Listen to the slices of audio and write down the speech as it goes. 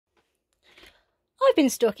I've been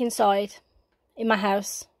stuck inside in my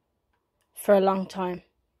house for a long time.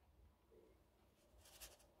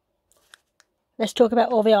 Let's talk about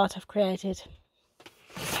all the art I've created.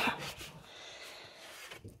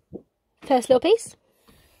 First little piece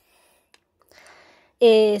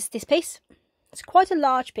is this piece. It's quite a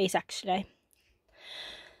large piece actually.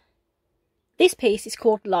 This piece is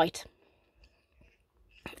called Light.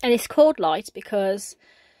 And it's called Light because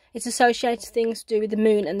it's associated to things to do with the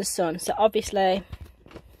moon and the sun. So obviously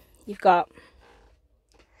you've got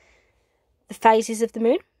the phases of the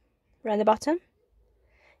moon around the bottom.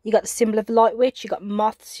 You've got the symbol of the light witch, you've got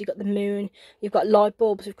moths, you've got the moon, you've got light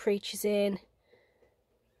bulbs with creatures in.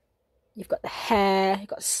 You've got the hair, you've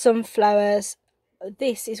got sunflowers.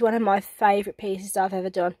 This is one of my favourite pieces I've ever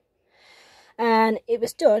done. And it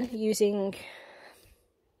was done using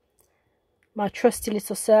my trusty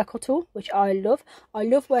little circle tool, which I love. I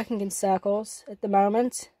love working in circles at the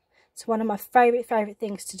moment. It's one of my favourite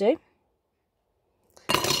things to do.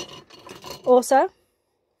 Also,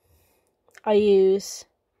 I use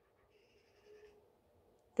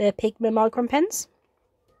the Pigma Micron pens.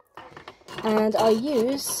 And I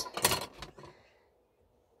use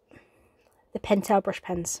the Pentel brush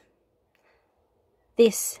pens.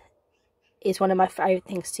 This is one of my favourite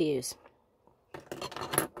things to use.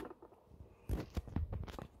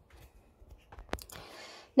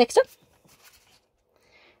 Next up,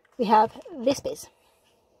 we have this piece.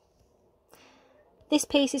 This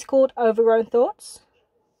piece is called Overgrown Thoughts.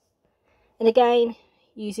 And again,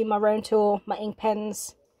 using my round tool, my ink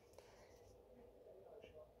pens.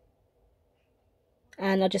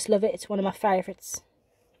 And I just love it. It's one of my favourites.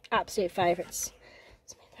 Absolute favourites.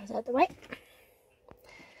 Let's move those out of the way.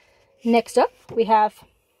 Next up, we have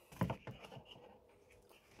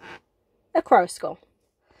a crow skull.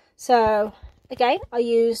 So, again, I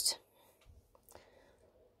used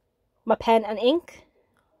my pen and ink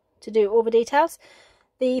to do all the details.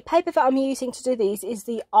 The paper that I'm using to do these is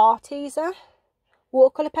the Arteza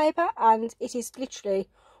watercolour paper, and it is literally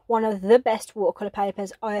one of the best watercolour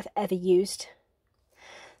papers I have ever used.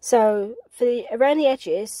 So around the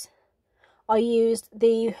edges, I used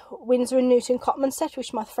the Winsor & Newton Cotman set,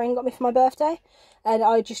 which my friend got me for my birthday, and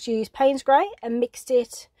I just used Payne's Grey and mixed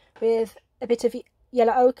it with a bit of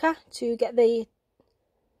yellow ochre to get the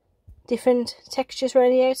different textures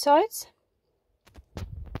around the outsides.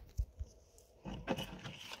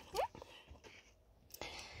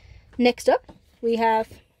 Next up, we have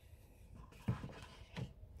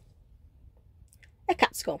a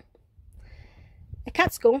cat skull. A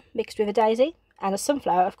cat skull mixed with a daisy and a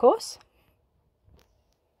sunflower, of course.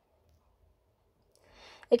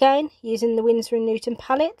 Again, using the Winsor & Newton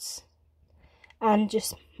palettes and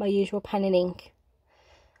just my usual pen and ink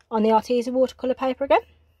on the Arteza watercolour paper again.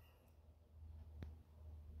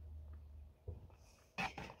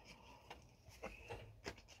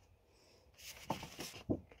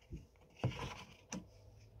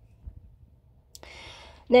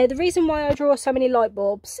 Now, the reason why I draw so many light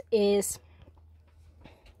bulbs is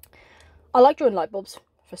I like drawing light bulbs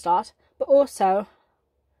for a start, but also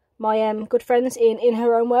my good friends in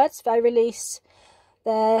Her Own Words, they released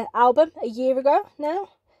their album a year ago now,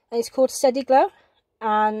 and it's called Steady Glow,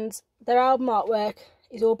 and their album artwork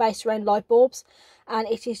is all based around light bulbs, and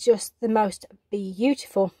it is just the most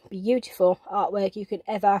beautiful artwork you could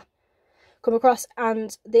ever come across.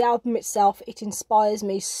 And the album itself, it inspires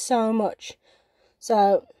me so much.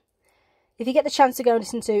 So if you get the chance to go and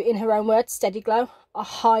listen to In Her Own Words, Steady Glow, I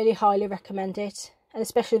highly recommend it, and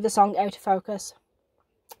especially the song Out of Focus.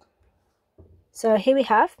 So here we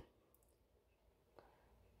have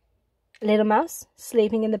a little mouse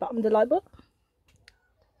sleeping in the bottom of the light bulb.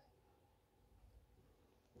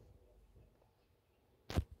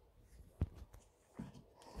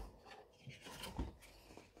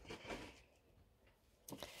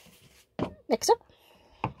 Next up,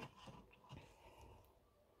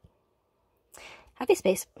 have this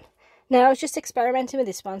piece. Now, I was just experimenting with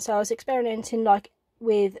this one, so I was experimenting like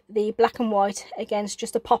with the black and white against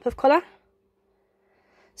just a pop of colour.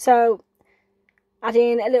 So,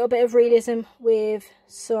 adding a little bit of realism with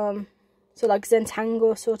some sort of like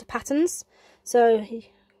Zentangle sort of patterns. So,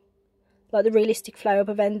 like the realistic flower,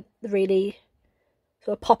 but then the really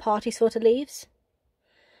sort of pop arty sort of leaves.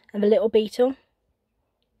 And the little beetle.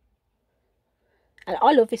 And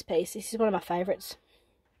I love this piece. This is one of my favourites.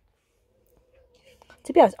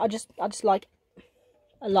 To be honest, I just like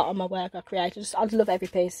a lot of my work I create. I just love every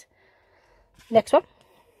piece. Next one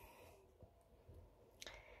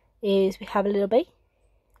is we have a little bee.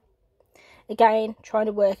 Again, trying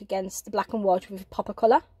to work against the black and white with a pop of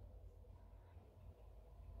colour.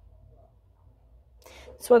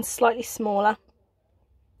 This one's slightly smaller,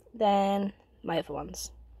 than my other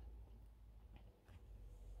ones.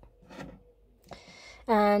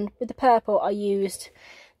 And with the purple, I used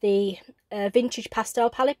the Vintage Pastel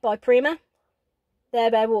palette by Prima. They're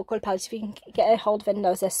very watercolour palettes. If you can get a hold of any of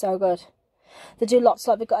those, they're so good. They do lots,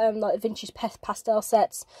 like they've got like vintage pastel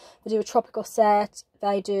sets. They do a tropical set.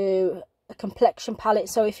 They do a complexion palette.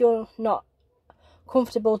 So if you're not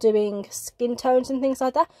comfortable doing skin tones and things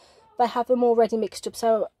like that, they have them already mixed up.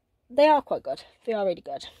 So they are quite good. They are really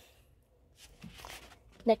good.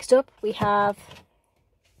 Next up, we have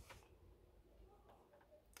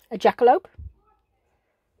a Jackalope.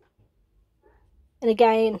 And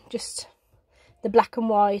again, just the black and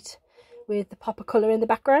white with the pop of colour in the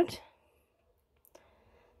background.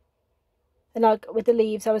 And like with the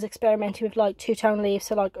leaves, I was experimenting with like two-tone leaves,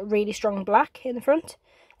 so like a really strong black in the front,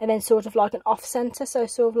 and then sort of like an off-centre, so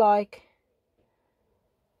sort of like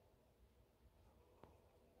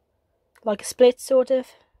a split sort of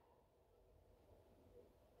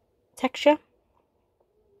texture.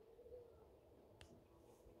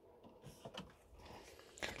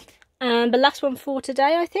 And the last one for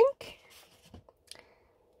today, I think,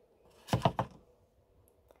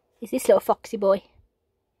 is this little foxy boy.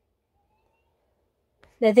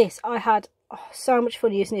 Now this, I had so much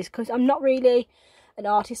fun using this, because I'm not really an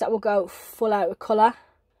artist that will go full out with colour,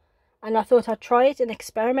 and I thought I'd try it and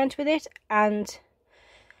experiment with it, and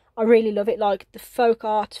I really love it. Like the folk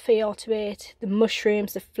art feel to it, the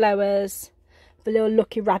mushrooms, the flowers, the little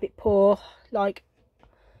lucky rabbit paw, like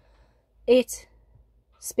it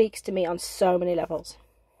speaks to me on so many levels.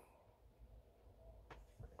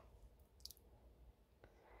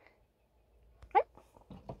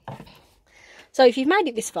 So if you've made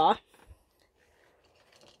it this far,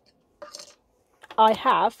 I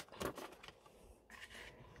have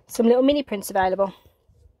some little mini prints available.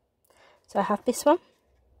 So I have this one,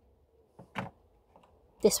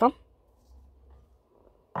 this one,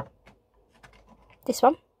 this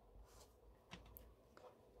one,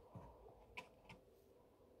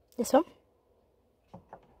 this one,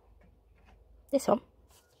 this one,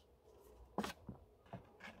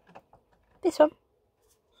 this one,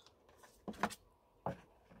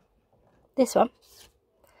 this one,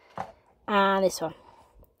 and this one.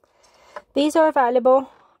 These are available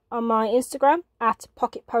on my Instagram at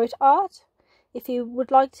Pocket Poet Art. If you would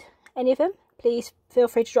like any of them, please feel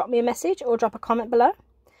free to drop me a message or drop a comment below.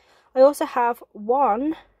 I also have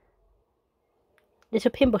one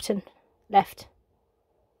little pin button left.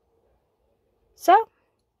 So,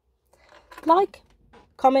 like,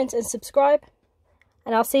 comment and subscribe,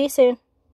 and I'll see you soon.